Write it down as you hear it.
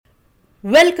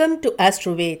Welcome to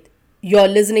Astroved. You're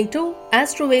listening to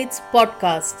Astroved's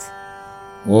podcasts.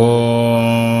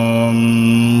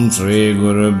 Om Shri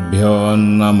Gurubhyo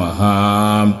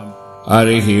Namaha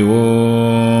Harihi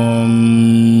Om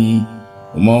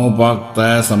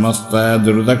Umopakta Samasta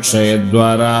Durudakshaya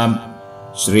Dwara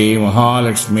Shri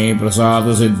Mahalakshmi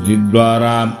Prasada Siddhi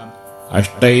Dwara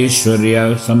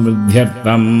Ashtaishwarya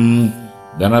Samriddhyartam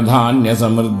Dhanadhanya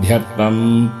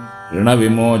Samriddhyartam Rina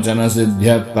Vimochana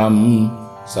Siddhyartam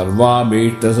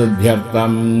Sarvabhishta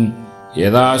Siddhyartam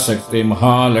Yada Shakti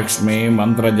Mahalakshmi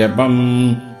Mantra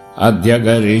Japam Adhya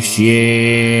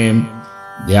Garishye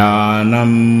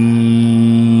Dhyanam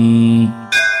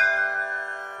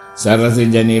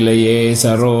Sarasi Janilaye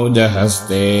Saroja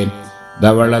Haste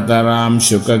Dhavalataram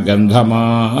Shuka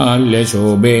Gandhamalya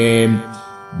Shobhe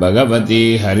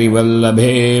Bhagavati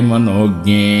Harivallabhe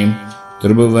Manogye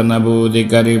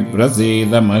Tribhuvanabhudikari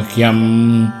Prasida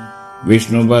Mahyam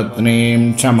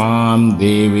Vishnupatnim Chamam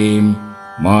Devim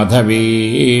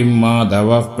Madhavim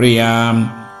Madhava Priyam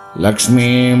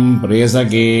Lakshmim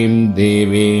Priyasakim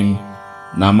Devim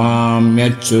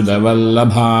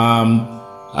Namamyachudavallabham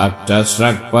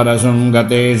Aktasrak Parasum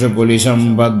Gateshu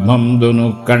Kulisham Padmam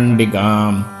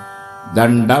Dunukandikam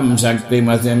Dandam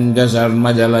Shaktimasim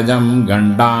Jasarma Jalajam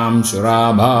Gandam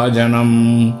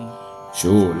Surabhajanam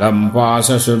Shulam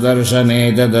Pasa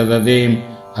Sudarshane Jadadadim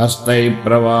Hastai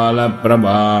Pravala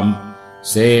Prabham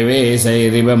Seve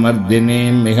Sairiva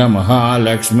Mardinim Miha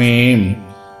Mahalakshmim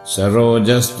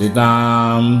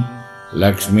Sarojastitam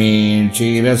Lakshmi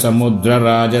Chira Samudra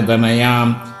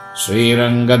Rajatanayam Sri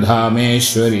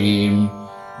Rangadhameshwarim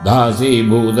Dhasi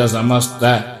Bhuta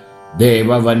Samasta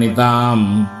Deva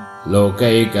Vanitam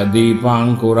Lokaika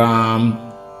Deepankuram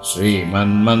Shri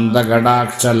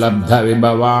Manmandakadaksha Labdha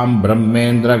Vibhavam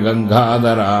Brahmendra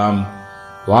Gangadharam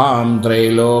Tvam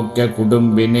Trailokya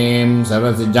Kudumbinim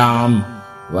Sarasijam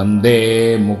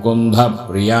Vande Mukundha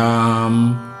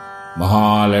Priyam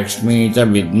Mahalakshmi cha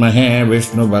Vidmahe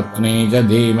Vishnupatni cha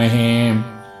Dhimahe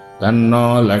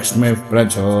Tanno Lakshmi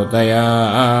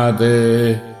Prachodayat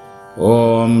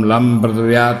Om Lam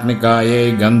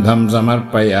Prithvyatmikaye Gandham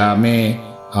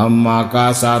Samarpayami Ham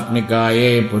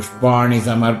Akasatmikaye Pushpani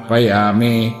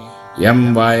Samarpayami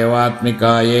Yam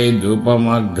Vayavatmikaye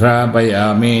Dhupam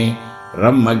Agrapayami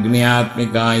Ram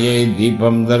Agnyatmikaye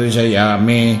Deepam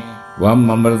Darshayami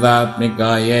Vam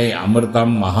Amritatmikaye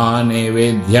Amritam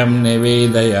Mahanevedhyam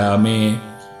Nevedayami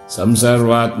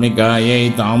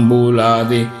Samsarvatmikaye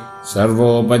Tambuladi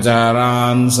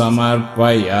Sarvopacharan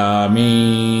Samarpayami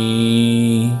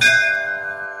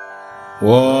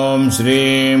Om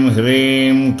Shrim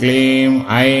Hrim Klim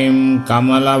Aim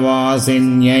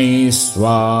Kamalvasinyai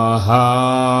Swaha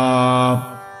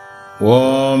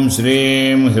Om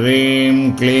Shrim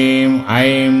Hrim Klim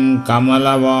Aim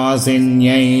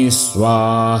Kamalvasinyai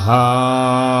Swaha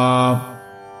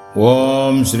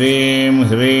Om Shrim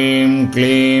Hrim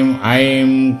Klim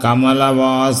Aim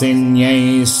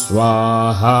Kamalvasinyai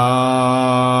Swaha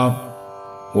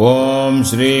Om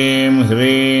Shrim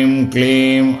Hrim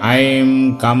Klim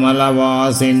Aim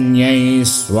Kamalvasinyai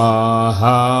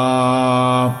Swaha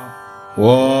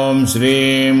Om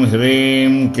Shrim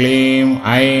Hrim Klim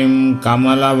Aim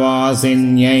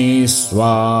Kamalvasinyai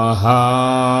Swaha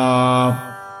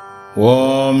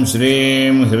Om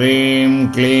Shrim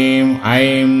Hrim Klim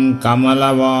Aim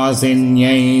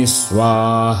Kamalvasinyai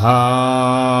Swaha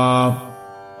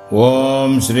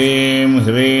Om Shrim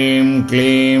Hrim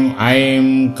Klim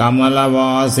Aim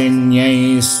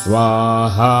Kamalvasinyai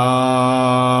Swaha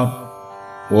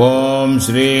Om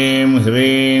Shrim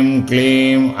Hrim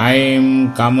Klim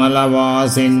Aim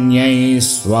Kamalvasinyai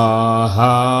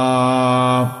Swaha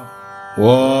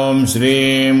Om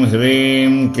Shrim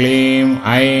Hrim Klim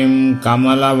Aim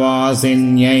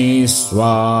Kamalvasinyai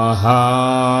Swaha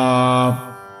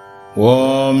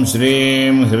Om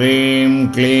Shrim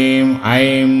Hrim Klim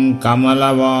Aim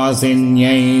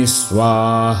Kamalvasinyai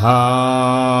Swaha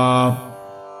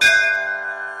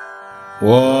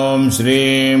Om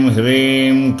Shrim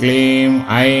Hrim Klim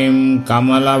Aim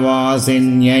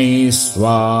Kamalvasinyai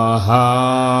Swaha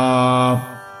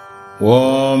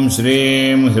Om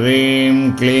Shrim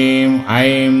Hrim Klim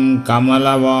Aim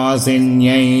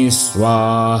Kamalvasinyai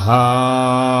Swaha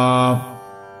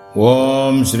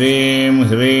Om Shrim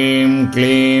Hrim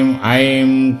Klim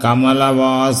Aim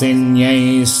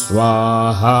Kamalvasinyai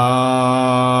Swaha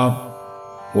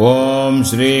Om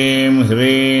Shrim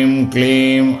Hrim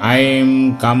Klim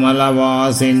Aim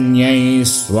Kamalvasinyai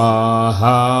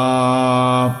Swaha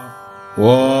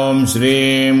Om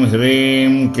Shrim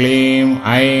Hrim Klim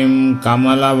Aim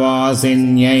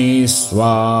Kamalvasinyai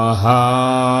Swaha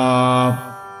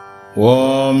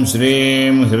ॐ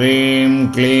श्रीं ह्रीं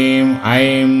क्लीं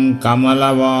ऐं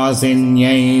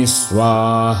कमलवासिन्यै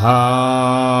स्वाहा।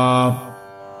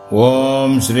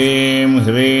 ॐ श्रीं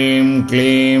ह्रीं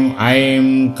क्लीं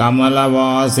ऐं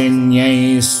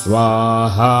कमलवासिन्यै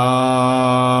स्वाहा।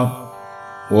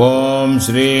 ॐ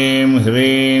श्रीं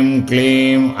ह्रीं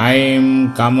क्लीं ऐं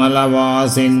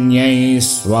कमलवासिन्यै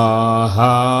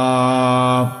स्वाहा।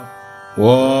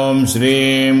 ॐ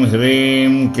श्रीं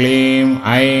ह्रीं क्लीं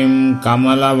ऐं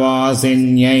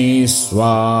कमलवासिन्यै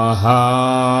स्वाहा।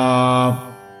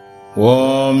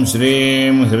 ॐ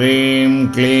श्रीं ह्रीं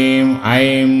क्लीं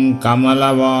ऐं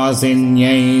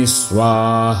कमलवासिन्यै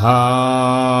स्वाहा।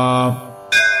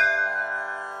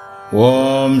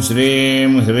 ॐ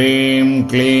श्रीं ह्रीं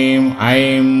क्लीं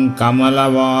ऐं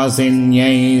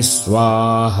कमलवासिन्यै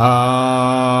स्वाहा।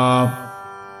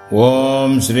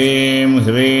 ॐ श्रीं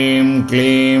ह्रीं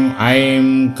क्लीं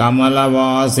ऐं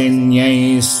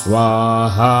कमलवासिन्यै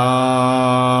स्वाहा।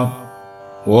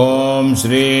 ॐ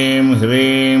श्रीं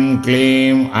ह्रीं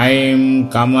क्लीं ऐं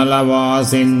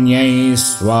कमलवासिन्यै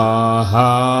स्वाहा।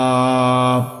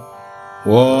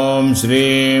 ॐ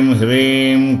श्रीं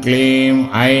ह्रीं क्लीं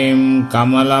ऐं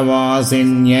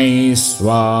कमलवासिन्यै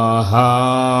स्वाहा।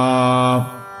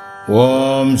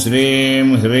 ॐ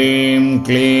श्रीं ह्रीं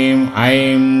क्लीं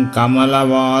ऐं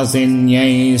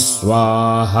कमलवासिन्यै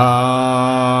स्वाहा।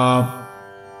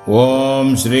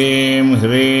 ॐ श्रीं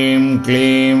ह्रीं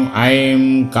क्लीं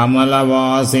ऐं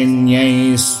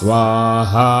कमलवासिन्यै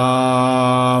स्वाहा।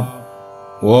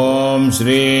 ॐ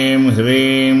श्रीं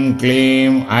ह्रीं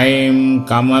क्लीं ऐं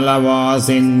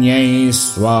कमलवासिन्यै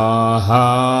स्वाहा।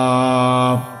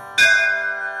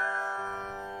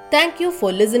 Thank you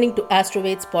for listening to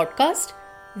Astroveds podcast.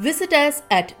 Visit us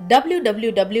at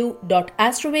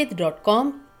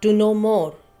www.astroveds.com to know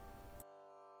more.